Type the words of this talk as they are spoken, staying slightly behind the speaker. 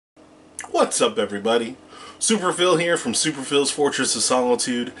What's up, everybody? Superphil here from Superphil's Fortress of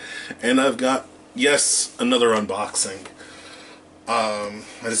Solitude, and I've got, yes, another unboxing. I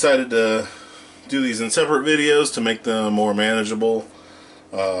decided to do these in separate videos to make them more manageable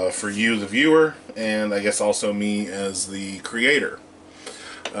for you, the viewer, and I guess also me as the creator.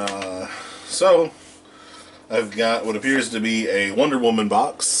 So, I've got what appears to be a Wonder Woman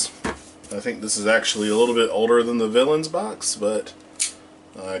box. I think this is actually a little bit older than the Villains box, but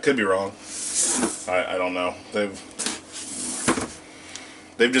I could be wrong. I don't know. They've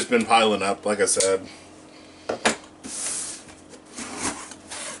just been piling up, like I said.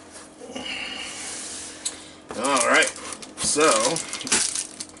 Alright, so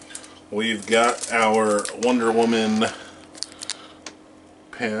we've got our Wonder Woman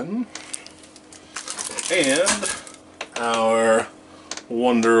pen and our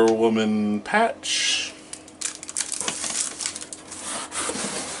Wonder Woman patch.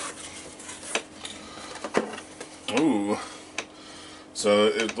 Ooh. So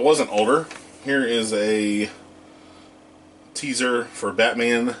it wasn't older. Here is a teaser for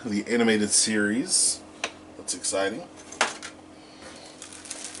Batman, the animated series. That's exciting.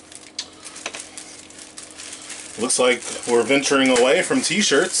 Looks like we're venturing away from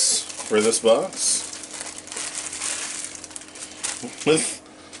t-shirts for this box, with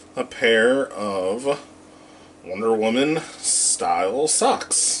a pair of Wonder Woman style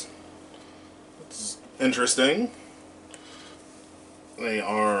socks. That's interesting. They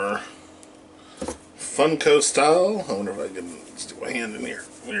are Funko style. I wonder if I can stick my hand in here.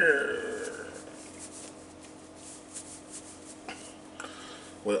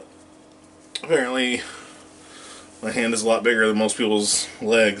 Well, apparently my hand is a lot bigger than most people's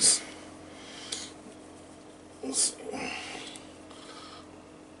legs. Let's see.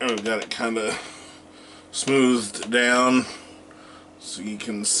 I've got it kind of smoothed down so you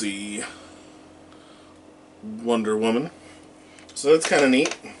can see Wonder Woman. So that's kind of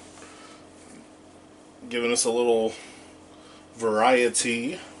neat. Giving us a little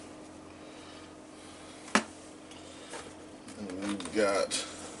variety. And we've got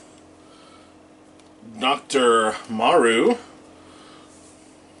Dr. Maru,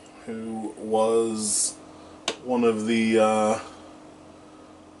 who was one of the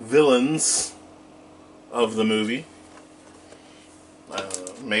villains of the movie.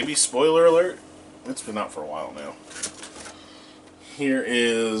 Maybe spoiler alert? It's been out for a while now. Here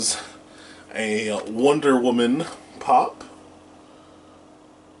is a Wonder Woman pop.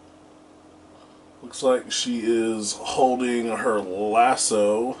 Looks like she is holding her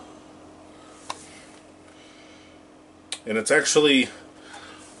lasso. And it's actually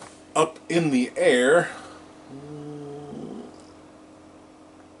up in the air.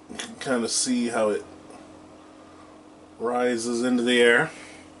 You can kind of see how it rises into the air.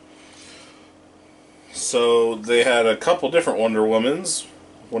 So they had a couple different Wonder Women.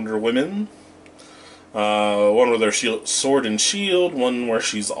 One with their sword and shield, one where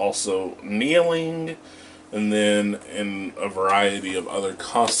she's also kneeling, and then in a variety of other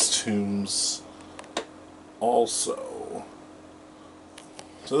costumes also.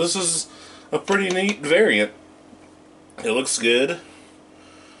 So this is a pretty neat variant. It looks good.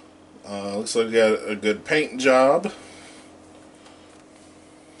 Looks like we got a good paint job.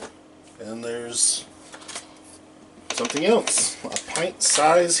 And there's something else. A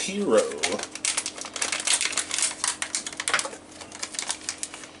pint-size hero.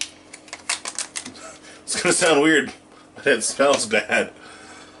 It's gonna sound weird, but it smells bad.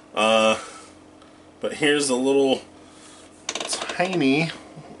 But here's a little tiny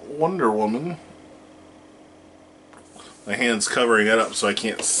Wonder Woman. My hand's covering it up so I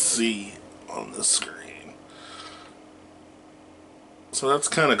can't see on the screen. So that's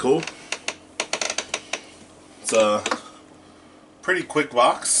kind of cool. It's a pretty quick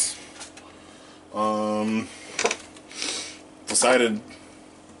box. Decided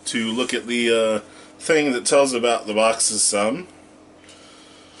to look at the thing that tells about the box's some.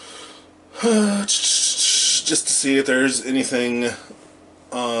 Just to see if there's anything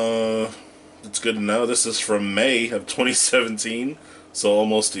that's good to know. This is from May of 2017, so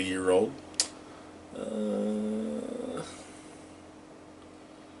almost a year old.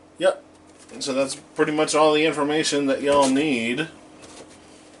 Yep. So that's pretty much all the information that y'all need.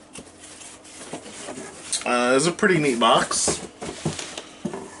 It's a pretty neat box.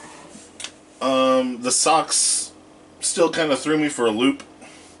 The socks still kind of threw me for a loop.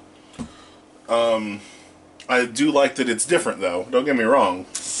 I do like that it's different, though. Don't get me wrong.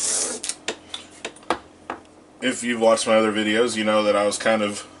 If you've watched my other videos, you know that I was kind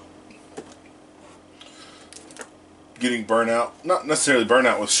of getting burnt out. Not necessarily burnt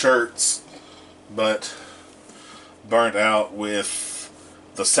out with shirts, but burnt out with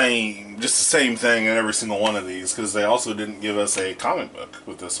just the same thing in every single one of these, because they also didn't give us a comic book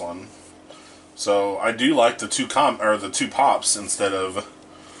with this one. So I do like the two pops instead of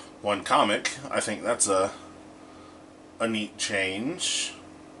one comic. I think that's a neat change.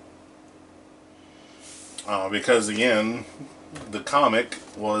 Because again, the comic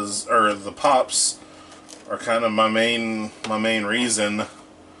was, or the pops are kind of my main reason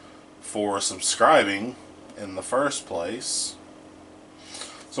for subscribing in the first place.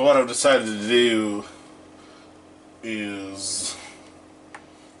 So what I've decided to do is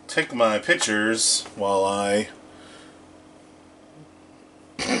take my pictures while I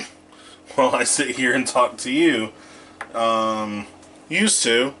sit here and talk to you. Used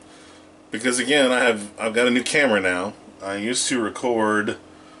to, because again I've got a new camera now. I used to record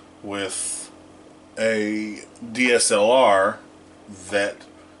with a DSLR that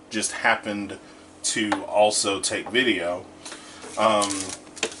just happened to also take video.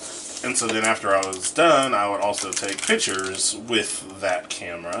 And so then after I was done, I would also take pictures with that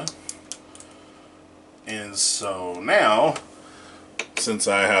camera. And so now, since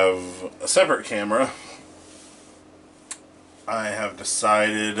I have a separate camera, I have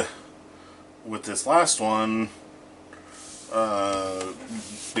decided with this last one,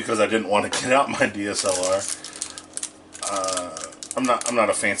 because I didn't want to get out my DSLR, I'm not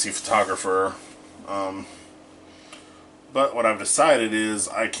a fancy photographer, but what I've decided is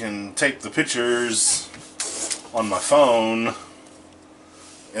I can take the pictures on my phone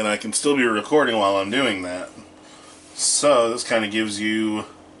and I can still be recording while I'm doing that. So this kind of gives you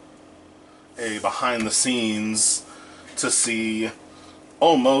a behind the scenes to see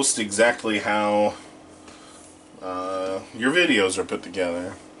almost exactly how your videos are put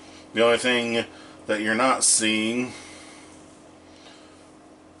together. The only thing that you're not seeing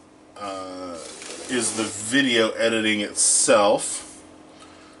is the video editing itself,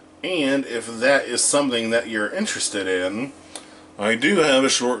 and if that is something that you're interested in, I do have a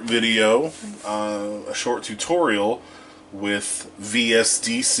short video, a short tutorial with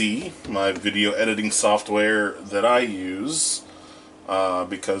VSDC, my video editing software that I use,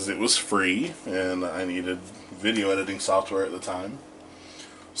 because it was free and I needed video editing software at the time.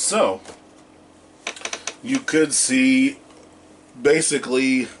 So you could see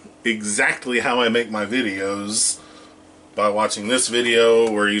basically exactly how I make my videos by watching this video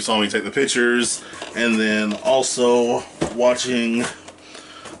where you saw me take the pictures, and then also watching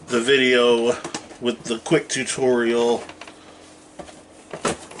the video with the quick tutorial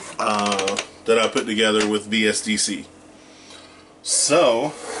that I put together with VSDC.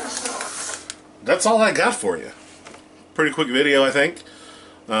 So that's all I got for you. Pretty quick video, I think.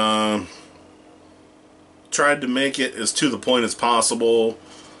 Tried to make it as to the point as possible,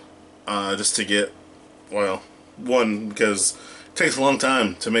 just to get, well, one, because it takes a long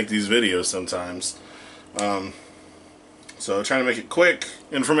time to make these videos sometimes. So trying to make it quick,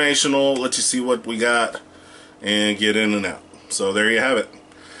 informational, let you see what we got, and get in and out. So there you have it.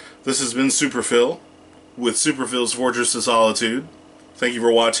 This has been Superphil with Superphil's Fortress of Solitude. Thank you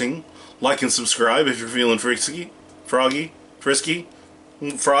for watching. Like and subscribe if you're feeling frisky, froggy, frisky,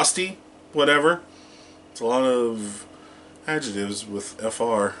 frosty, whatever. It's a lot of adjectives with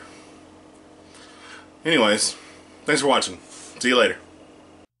FR. Anyways, thanks for watching. See you later.